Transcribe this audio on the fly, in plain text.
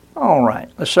All right,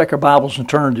 let's take our Bibles and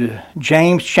turn to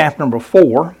James chapter number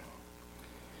 4.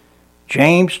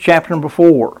 James chapter number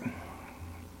 4.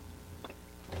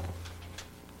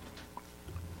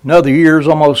 Another year is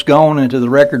almost gone into the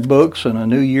record books, and a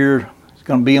new year is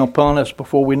going to be upon us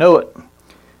before we know it.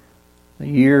 The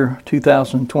year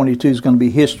 2022 is going to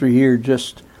be history here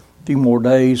just a few more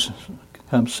days.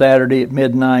 Come Saturday at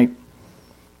midnight,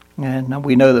 and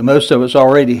we know that most of it's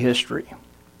already history.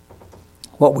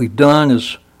 What we've done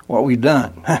is what we've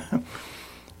done.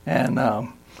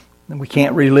 And we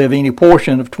can't relive any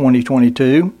portion of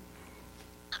 2022.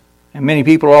 And many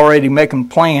people are already making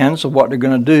plans of what they're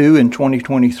going to do in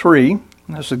 2023.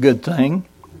 That's a good thing.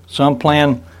 Some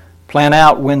plan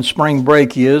out when spring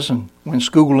break is and when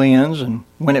school ends and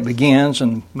when it begins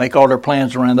and make all their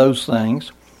plans around those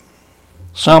things.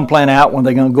 Some plan out when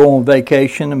they're going to go on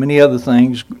vacation and many other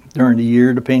things during the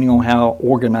year, depending on how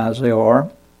organized they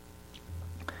are.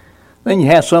 Then you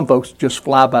have some folks just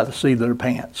fly by the seat of their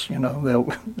pants. You know,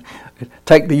 they'll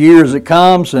take the year as it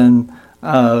comes and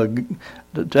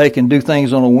they can do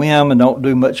things on a whim and don't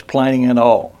do much planning at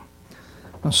all.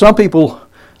 Now, some people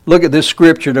look at this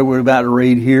scripture that we're about to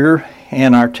read here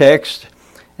in our text,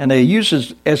 and they use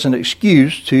it as an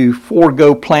excuse to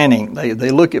forego planning.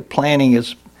 They look at planning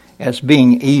as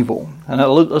being evil. And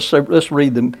let's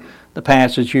read the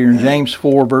passage here in James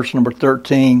 4, verse number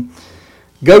 13.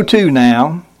 Go to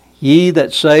now, ye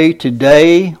that say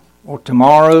today or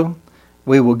tomorrow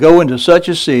we will go into such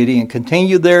a city and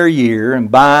continue there a year and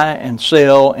buy and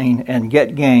sell and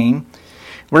get gain,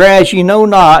 whereas ye know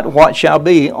not what shall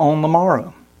be on the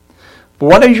morrow. For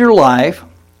what is your life?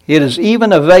 It is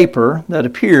even a vapor that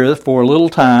appeareth for a little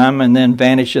time and then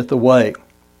vanisheth away.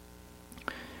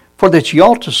 For that ye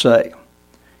ought to say,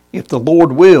 if the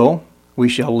Lord will, we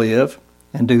shall live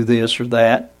and do this or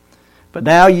that. But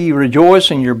now ye rejoice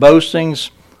in your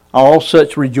boastings. All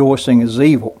such rejoicing is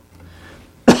evil.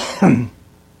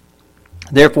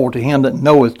 Therefore to him that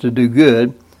knoweth to do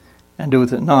good, and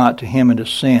doeth it not, to him it is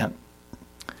sin.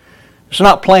 It's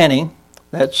not planning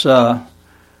that's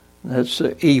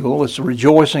evil. It's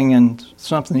rejoicing in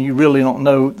something you really don't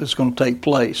know that's going to take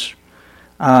place.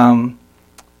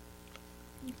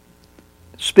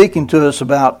 Speaking to us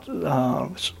about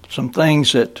some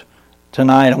things that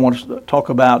tonight I want to talk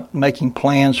about, making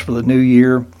plans for the new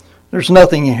year. There's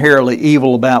nothing inherently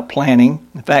evil about planning.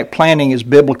 In fact, planning is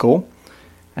biblical.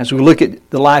 As we look at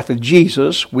the life of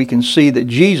Jesus, we can see that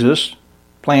Jesus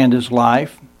planned his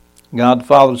life. God the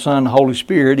Father, the Son, and the Holy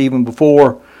Spirit, even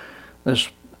before this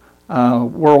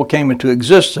world came into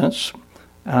existence,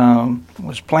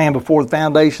 was planned before the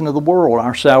foundation of the world,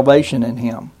 our salvation in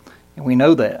him. And we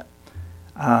know that.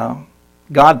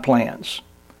 God plans,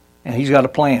 and he's got a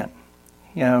plan.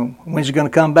 You know, when's he going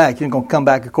to come back? He's going to come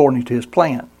back according to his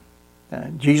plan.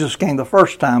 Jesus came the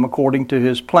first time according to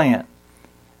his plan,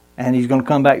 and he's going to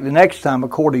come back the next time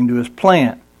according to his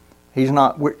plan.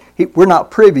 We're not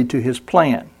privy to his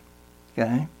plan,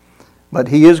 okay? But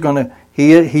he is going to.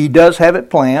 He does have it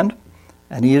planned,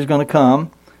 and he is going to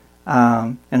come.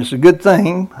 And it's a good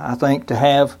thing, I think, to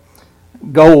have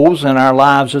goals in our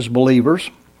lives as believers.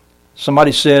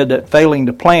 Somebody said that failing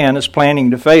to plan is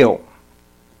planning to fail.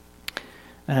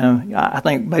 I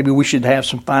think maybe we should have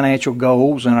some financial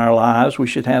goals in our lives. We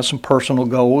should have some personal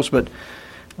goals. But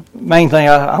the main thing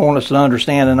I want us to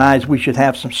understand tonight is we should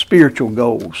have some spiritual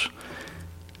goals.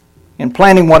 In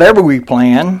planning whatever we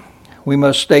plan, we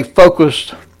must stay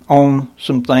focused on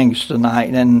some things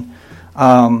tonight. And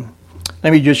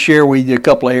let me just share with you a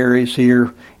couple of areas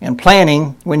here. In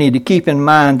planning, we need to keep in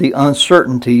mind the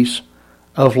uncertainties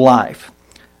of life.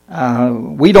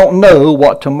 We don't know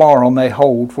what tomorrow may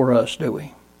hold for us, do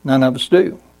we? None of us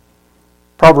do.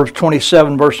 Proverbs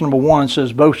 27, verse number 1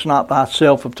 says, boast not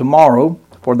thyself of tomorrow,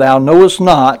 for thou knowest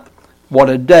not what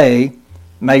a day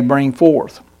may bring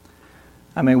forth.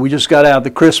 I mean, we just got out of the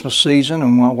Christmas season,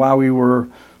 and while we were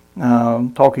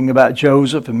talking about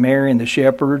Joseph and Mary and the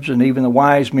shepherds and even the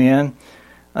wise men,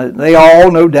 they all,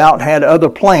 no doubt, had other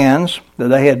plans that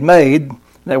they had made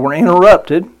that were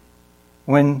interrupted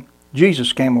when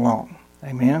Jesus came along.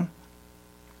 Amen.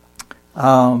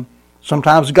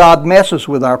 Sometimes God messes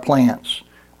with our plans,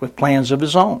 with plans of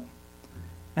his own.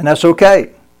 And that's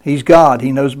okay. He's God.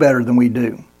 He knows better than we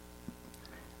do.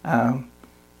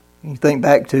 You think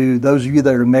back to those of you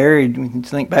that are married, you can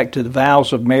think back to the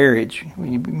vows of marriage.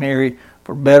 When you be married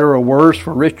for better or worse,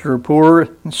 for richer or poorer,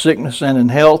 in sickness and in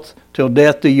health, till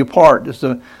death do you part.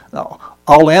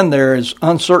 All in there is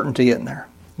uncertainty in there.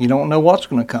 You don't know what's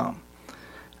going to come.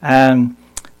 And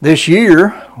this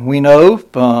year, we know,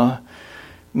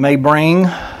 may bring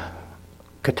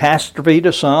catastrophe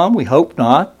to some. We hope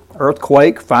not.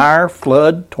 earthquake, fire,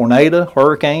 flood, tornado,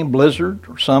 hurricane, blizzard,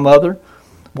 or some other.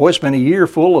 Boy, it's been a year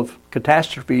full of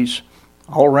catastrophes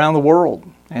all around the world,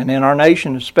 and in our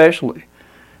nation especially.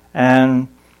 And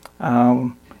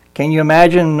can you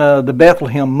imagine the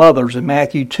Bethlehem mothers in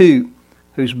Matthew 2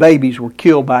 whose babies were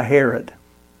killed by Herod?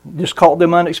 Just caught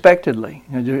them unexpectedly.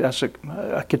 That's a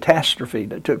catastrophe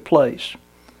that took place.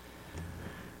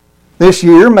 This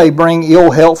year may bring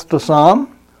ill health to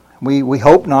some. We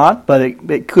hope not, but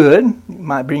it could. It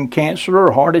might bring cancer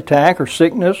or heart attack or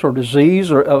sickness or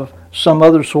disease or of some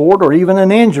other sort, or even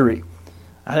an injury.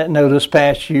 I didn't know this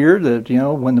past year that,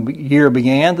 when the year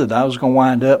began, that I was going to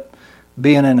wind up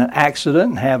being in an accident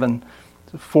and having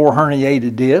 4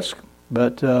 herniated discs,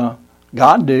 but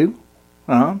God do.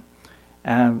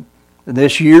 And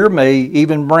this year may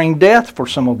even bring death for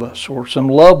some of us or some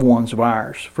loved ones of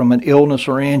ours from an illness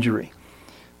or injury.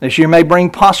 This year may bring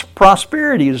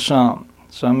prosperity to some.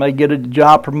 Some may get a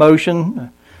job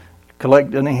promotion,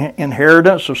 collect an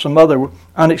inheritance, or some other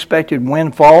unexpected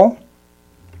windfall.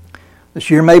 This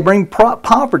year may bring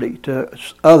poverty to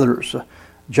others,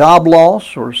 job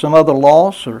loss or some other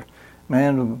loss, or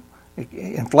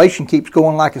inflation keeps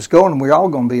going like it's going, and we're all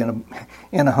going to be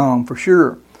in a hum for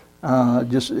sure.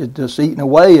 Just eating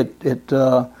away at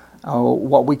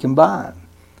what we can buy.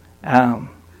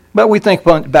 But we think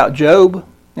about Job.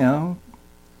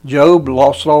 Job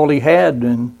lost all he had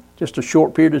in just a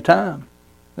short period of time.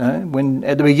 When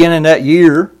at the beginning of that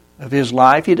year of his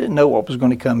life, he didn't know what was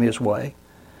going to come his way.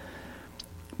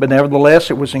 But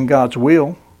nevertheless, it was in God's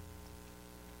will.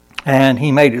 And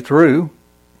he made it through.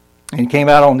 And he came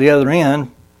out on the other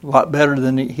end a lot better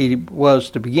than he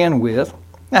was to begin with.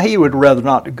 Now, he would rather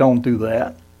not have gone through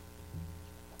that.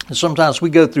 And sometimes we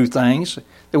go through things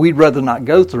that we'd rather not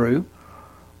go through.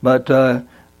 But the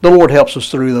Lord helps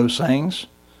us through those things.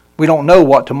 We don't know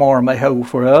what tomorrow may hold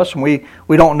for us. And we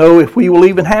don't know if we will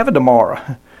even have a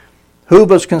tomorrow. Who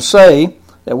of us can say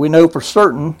that we know for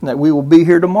certain that we will be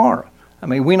here tomorrow? I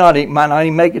mean, we might not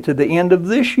even make it to the end of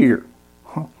this year.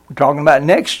 We're talking about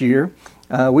next year.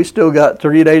 We still got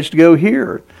 30 days to go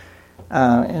here.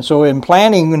 And so in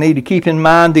planning, we need to keep in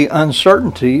mind the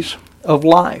uncertainties of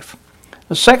life.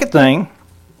 The second thing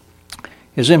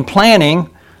is in planning,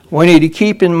 we need to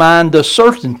keep in mind the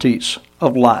certainties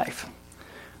of life.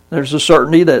 There's a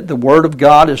certainty that the Word of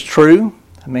God is true.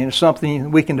 I mean, it's something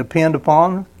we can depend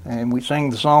upon. And we sang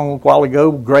the song a while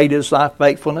ago, "Great is Thy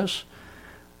Faithfulness."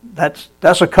 That's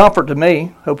a comfort to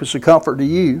me. Hope it's a comfort to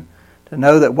you to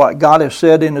know that what God has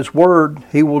said in His Word,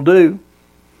 He will do.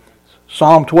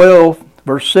 Psalm 12,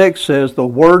 verse 6 says, "The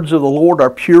words of the Lord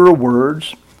are pure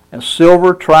words, as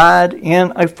silver tried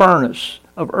in a furnace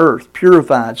of earth,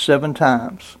 purified 7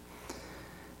 times."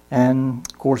 And,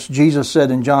 of course, Jesus said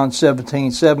in John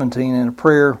 17:17 in a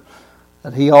prayer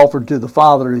that He offered to the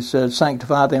Father, He said,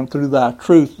 "Sanctify them through Thy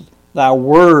truth. Thy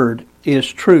Word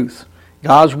is truth."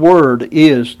 God's Word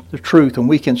is the truth, and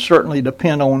we can certainly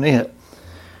depend on it.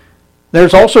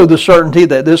 There's also the certainty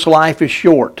that this life is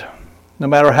short, no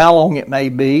matter how long it may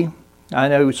be. I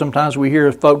know sometimes we hear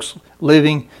of folks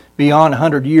living beyond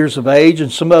 100 years of age,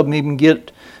 and some of them even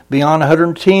get beyond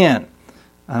 110.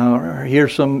 Or hear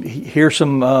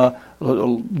some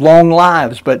long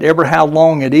lives, but ever how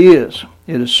long it is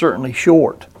certainly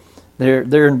short.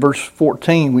 There in verse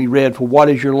 14 we read, "For what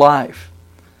is your life?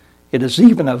 It is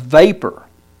even a vapor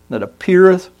that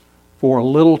appeareth for a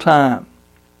little time."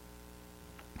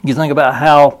 You think about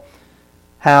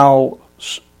how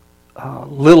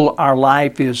little our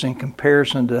life is in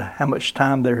comparison to how much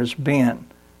time there has been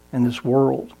in this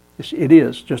world. It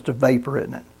is just a vapor,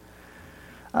 isn't it?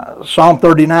 Psalm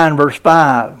 39, verse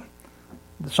 5,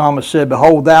 the psalmist said,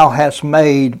 "Behold, Thou hast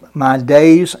made my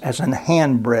days as an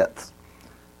handbreadth,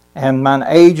 and mine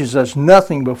age is as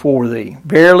nothing before Thee.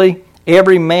 Verily,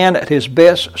 every man at his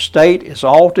best state is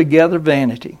altogether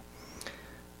vanity."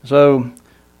 So,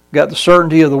 got the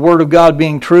certainty of the Word of God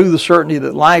being true, the certainty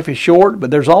that life is short,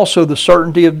 but there's also the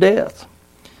certainty of death.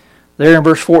 There in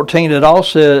verse 14 it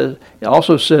also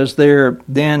says there,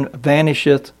 "Then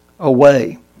vanisheth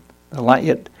away."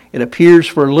 It appears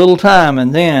for a little time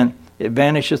and then it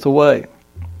vanisheth away.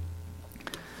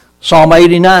 Psalm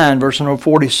 89, verse number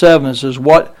 47 says,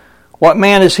 What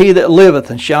man is he that liveth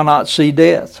and shall not see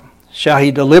death? Shall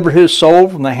he deliver his soul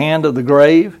from the hand of the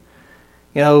grave?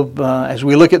 As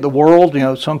we look at the world,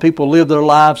 some people live their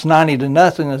lives 90 to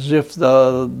nothing as if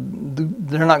they're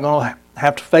not going to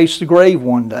have to face the grave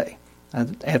one day.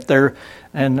 As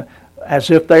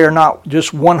if they are not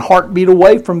just one heartbeat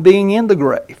away from being in the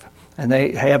grave. And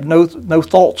they have no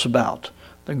thoughts about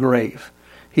the grave.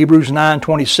 Hebrews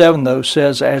 9:27 though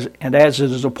says, as it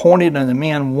is appointed unto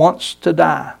men once to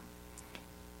die,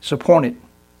 It's appointed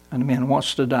unto man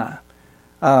wants to die.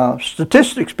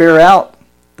 Statistics bear out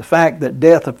the fact that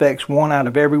death affects one out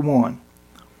of every one.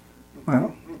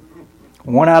 Well,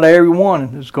 one out of every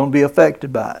one is going to be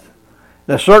affected by it.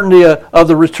 The certainty of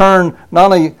the return, not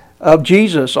only of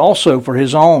Jesus, also for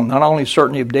his own, not only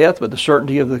certainty of death, but the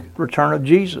certainty of the return of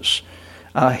Jesus.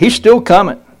 He's still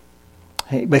coming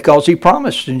because he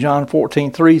promised in John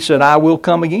 14:3, he said, I will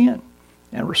come again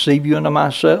and receive you unto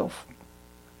myself.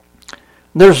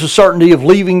 There's a certainty of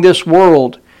leaving this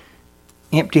world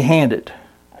empty-handed.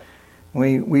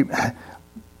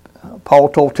 Paul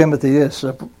told Timothy this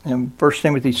in 1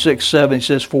 Timothy 6:7. He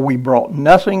says, for we brought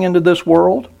nothing into this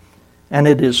world, and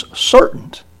it is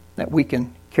certain that we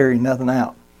can carry nothing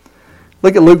out.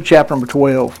 Look at Luke chapter number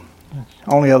 12.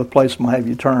 Only other place I'm going to have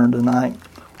you turn tonight.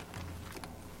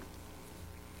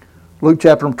 Luke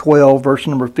chapter 12, verse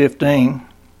number 15.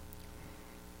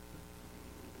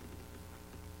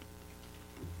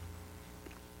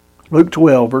 Luke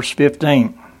 12, verse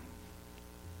 15.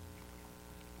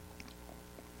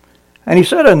 And he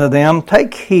said unto them,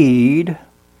 take heed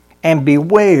and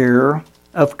beware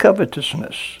of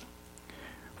covetousness.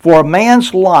 For a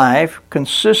man's life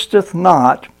consisteth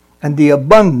not in the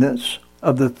abundance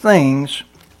of the things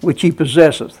which he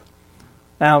possesseth.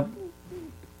 Now,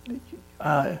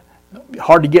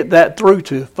 hard to get that through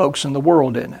to folks in the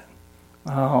world, isn't it?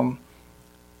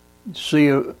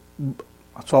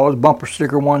 I saw a bumper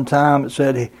sticker one time that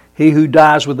said, he who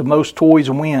dies with the most toys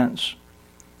wins.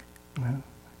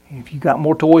 If you got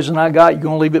more toys than I got, you're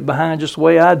going to leave it behind just the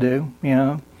way I do.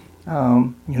 You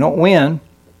don't win.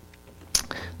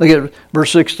 Look at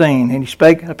verse 16. And he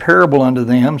spake a parable unto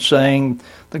them, saying,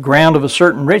 the ground of a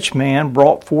certain rich man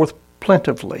brought forth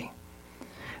plentifully.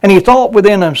 And he thought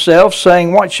within himself,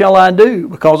 saying, what shall I do?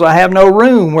 Because I have no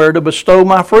room where to bestow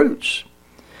my fruits.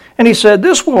 And he said,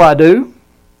 this will I do.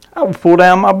 I will pull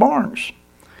down my barns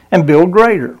and build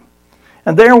greater.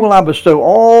 And there will I bestow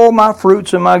all my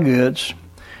fruits and my goods.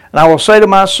 And I will say to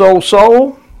my soul,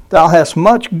 soul, thou hast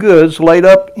much goods laid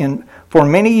up for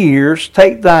many years.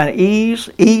 Take thine ease,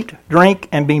 eat, drink,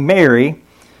 and be merry.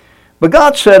 But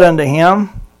God said unto him,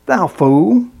 thou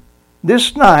fool,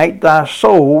 this night thy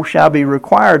soul shall be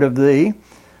required of thee.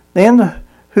 Then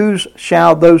whose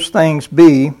shall those things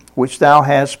be which thou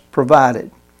hast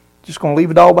provided? Just going to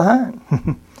leave it all behind.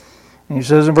 And he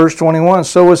says in verse 21,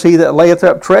 so is he that layeth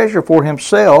up treasure for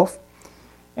himself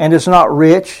and is not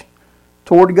rich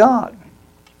toward God.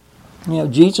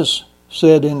 Jesus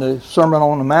said in the Sermon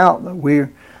on the Mount that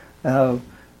we're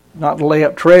not to lay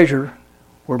up treasure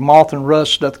where moth and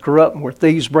rust doth corrupt and where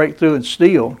thieves break through and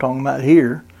steal. I'm talking about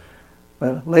here.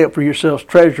 But lay up for yourselves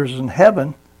treasures in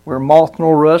heaven where moth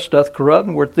nor rust doth corrupt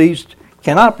and where thieves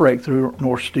cannot break through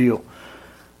nor steal.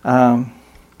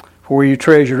 For where your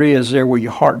treasure is, there will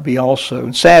your heart be also.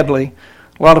 And sadly,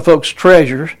 a lot of folks'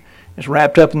 treasure is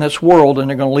wrapped up in this world, and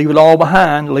they're going to leave it all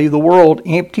behind, leave the world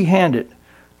empty-handed.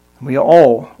 We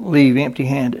all leave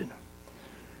empty-handed.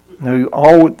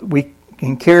 All we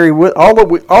can carry with all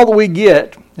that we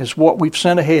get is what we've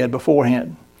sent ahead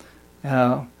beforehand.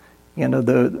 The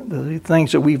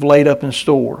things that we've laid up in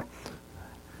store.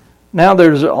 Now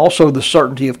there's also the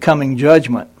certainty of coming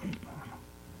judgment.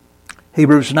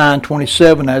 Hebrews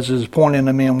 9:27, as is appointed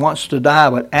unto men once to die,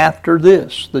 but after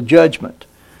this, the judgment.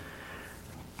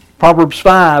 Proverbs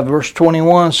 5, verse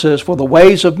 21 says, for the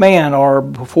ways of man are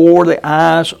before the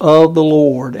eyes of the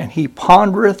Lord, and he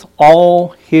pondereth all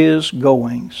his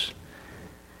goings.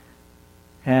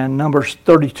 And Numbers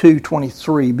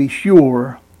 32:23, be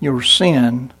sure your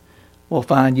sin will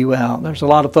find you out. There's a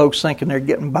lot of folks thinking they're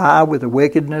getting by with their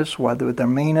wickedness, whether with their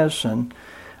meanness, and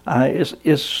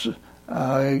it's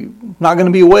not going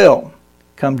to be well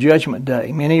come Judgment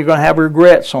Day. Many are going to have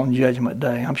regrets on Judgment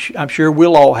Day. I'm sure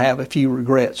we'll all have a few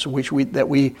regrets, that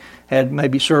we had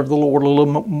maybe served the Lord a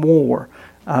little more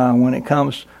when it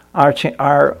comes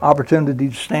our opportunity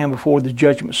to stand before the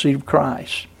judgment seat of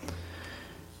Christ.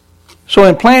 So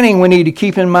in planning, we need to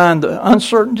keep in mind the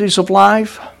uncertainties of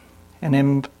life, and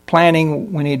in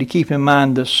planning, we need to keep in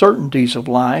mind the certainties of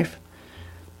life.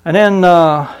 And then,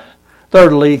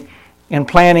 thirdly, in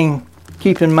planning,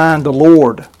 keep in mind the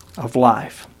Lord of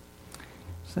life.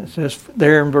 It says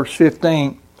there in verse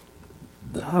 15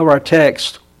 of our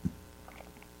text,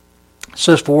 it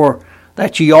says, for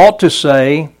that ye ought to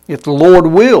say, if the Lord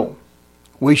will,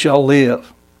 we shall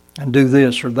live and do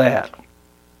this or that.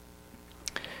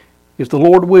 If the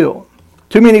Lord will.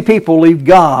 Too many people leave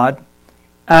God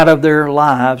out of their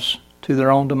lives to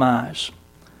their own demise.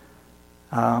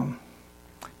 God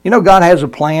has a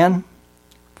plan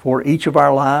for each of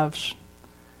our lives.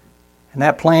 And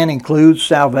that plan includes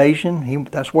salvation.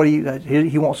 That's what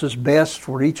He wants us best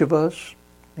for each of us.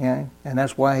 Yeah, and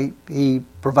that's why He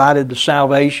provided the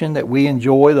salvation that we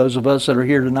enjoy. Those of us that are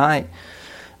here tonight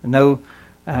know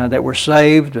that we're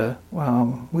saved.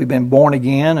 We've been born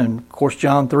again. And of course,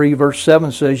 John 3 verse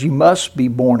 7 says you must be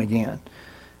born again.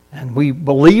 And we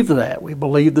believe that. We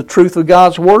believe the truth of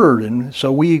God's Word. And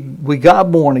so we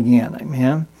got born again.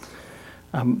 Amen.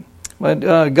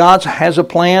 But God has a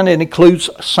plan that includes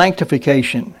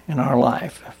sanctification in our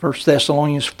life. 1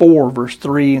 Thessalonians 4 verse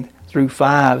 3 through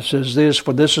 5 says this,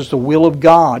 "For this is the will of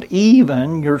God,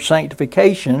 even your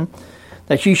sanctification,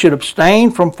 that you should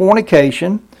abstain from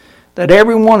fornication, that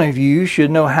every one of you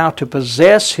should know how to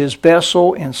possess his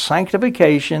vessel in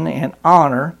sanctification and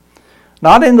honor,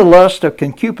 not in the lust of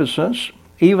concupiscence,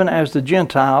 even as the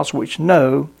Gentiles which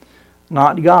know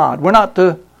not God." We're not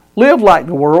to live like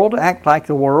the world, act like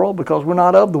the world, because we're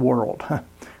not of the world.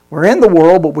 We're in the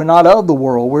world, but we're not of the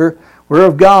world. We're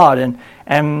of God.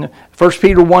 And 1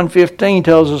 Peter 1:15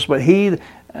 tells us, "But he,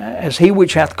 as he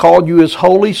which hath called you is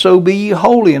holy, so be ye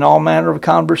holy in all manner of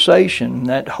conversation."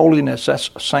 That holiness, that's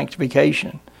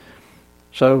sanctification.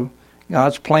 So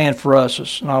God's plan for us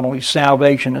is not only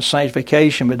salvation and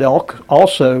sanctification, but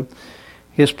also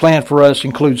His plan for us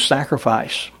includes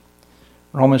sacrifice.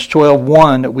 Romans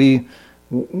 12:1 that we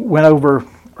went over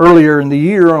earlier in the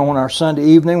year on our Sunday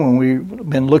evening when we've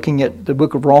been looking at the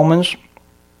book of Romans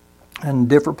in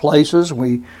different places.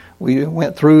 We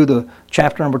went through the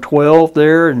chapter number 12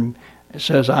 there, and it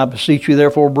says, "I beseech you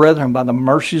therefore, brethren, by the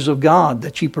mercies of God,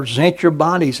 that ye present your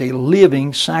bodies a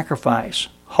living sacrifice,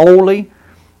 holy,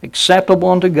 acceptable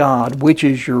unto God, which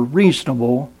is your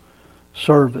reasonable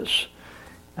service."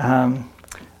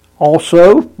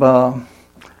 Also,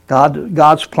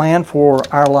 God's plan for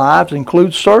our lives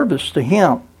includes service to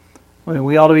Him.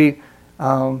 We ought to be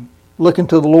looking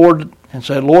to the Lord and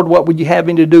say, "Lord, what would you have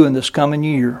me to do in this coming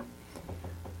year?"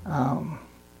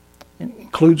 It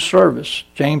includes service.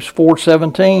 James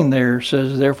 4:17 there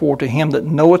says, "Therefore to him that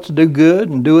knoweth to do good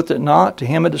and doeth it not, to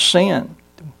him it is sin."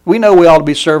 We know we ought to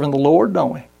be serving the Lord,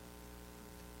 don't we?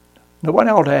 Nobody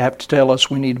ought to have to tell us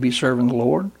we need to be serving the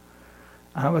Lord.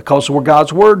 Because what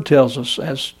God's Word tells us,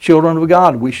 as children of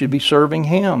God, we should be serving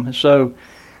Him. And so,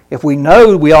 if we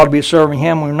know we ought to be serving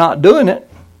Him and we're not doing it,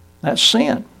 that's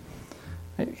sin.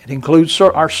 It includes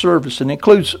our service, and it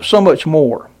includes so much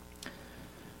more.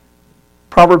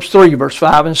 Proverbs 3, verse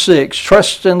 5 and 6,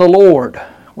 "Trust in the Lord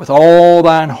with all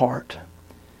thine heart,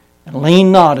 and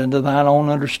lean not into thine own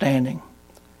understanding.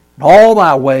 In all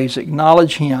thy ways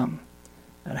acknowledge Him,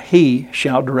 and He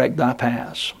shall direct thy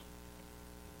paths."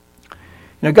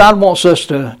 You know, God wants us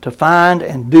to find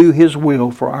and do His will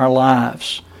for our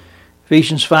lives.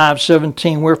 Ephesians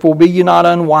 5:17, "Wherefore be ye not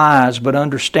unwise, but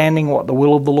understanding what the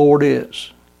will of the Lord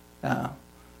is."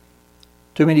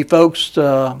 Too many folks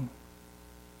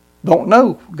don't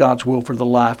know God's will for their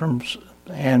life,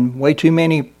 and way too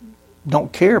many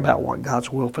don't care about what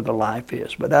God's will for their life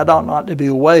is. But that ought not to be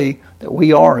the way that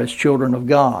we are as children of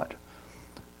God.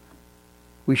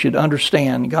 We should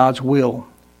understand God's will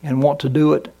and want to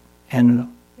do it and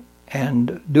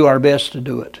do our best to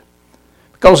do it.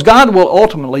 Because God will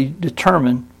ultimately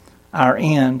determine our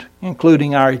end,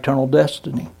 including our eternal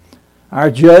destiny. Our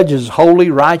judge is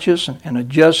holy, righteous, and a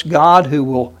just God who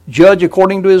will judge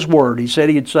according to His Word. He said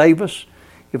He'd save us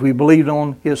if we believed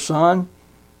on His Son.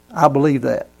 I believe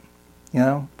that,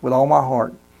 with all my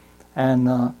heart. And,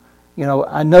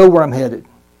 I know where I'm headed.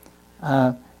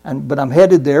 But I'm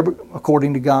headed there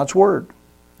according to God's Word.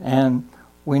 And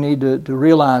we need to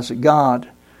realize that God's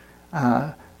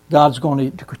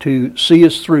going to see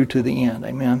us through to the end.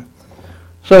 Amen.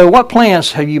 So what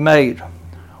plans have you made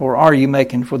or are you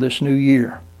making for this new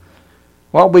year?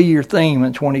 What will be your theme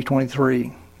in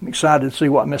 2023? I'm excited to see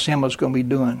what Miss Emma's going to be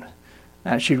doing.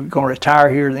 She's going to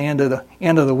retire here at the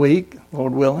end of the week,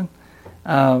 Lord willing.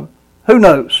 Who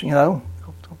knows,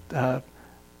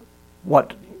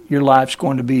 what your life's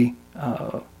going to be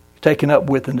taken up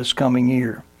with in this coming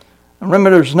year. And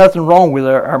remember, there's nothing wrong with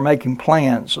our making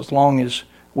plans as long as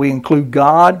we include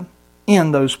God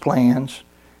in those plans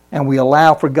and we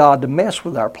allow for God to mess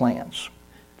with our plans.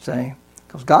 See?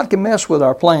 Because God can mess with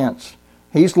our plans.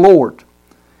 He's Lord.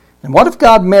 And what if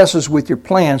God messes with your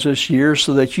plans this year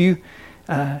so that you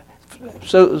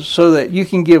so that you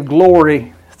can give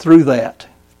glory through that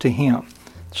to Him,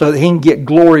 so that He can get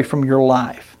glory from your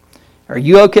life? Are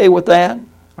you okay with that?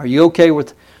 Are you okay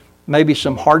with maybe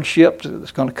some hardship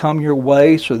that's going to come your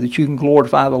way so that you can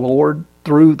glorify the Lord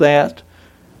through that?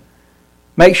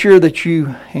 Make sure that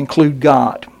you include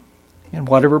God in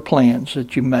whatever plans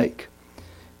that you make.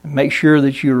 And make sure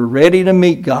that you're ready to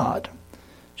meet God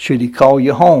should He call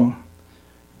you home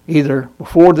either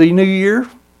before the new year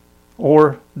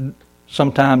or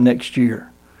sometime next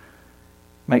year.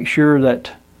 Make sure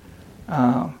that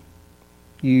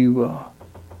you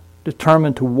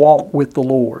determine to walk with the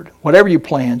Lord. Whatever your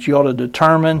plans, you ought to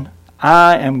determine,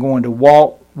 I am going to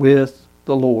walk with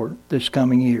the Lord this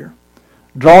coming year.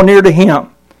 Draw near to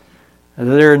Him.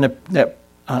 There in that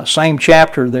same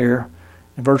chapter there,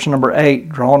 in verse number 8,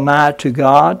 draw nigh to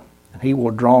God, and He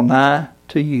will draw nigh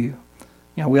to you.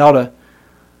 You know, we ought to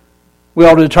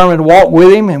determine to walk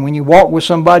with Him, and when you walk with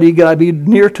somebody, you got to be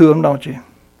near to Him, don't you?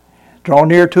 Draw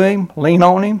near to Him, lean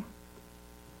on Him.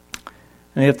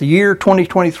 And if the year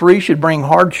 2023 should bring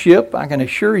hardship, I can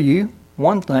assure you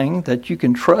one thing, that you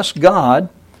can trust God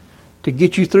to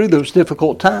get you through those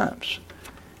difficult times.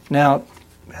 Now,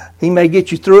 He may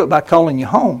get you through it by calling you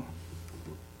home.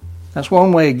 That's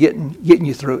one way of getting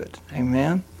you through it.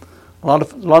 Amen. A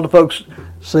lot of folks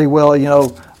say, well, you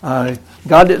know,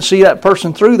 God didn't see that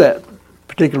person through that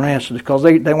particular incident because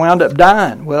they wound up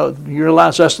dying. Well, you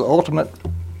realize that's the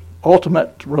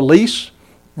ultimate release,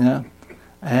 yeah,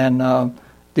 and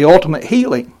the ultimate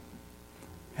healing,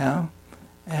 yeah.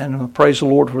 And praise the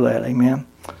Lord for that. Amen.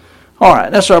 All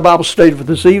right, that's our Bible study for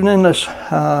this evening. Let's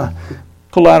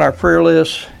pull out our prayer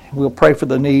list. We'll pray for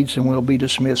the needs, and we'll be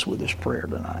dismissed with this prayer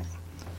tonight.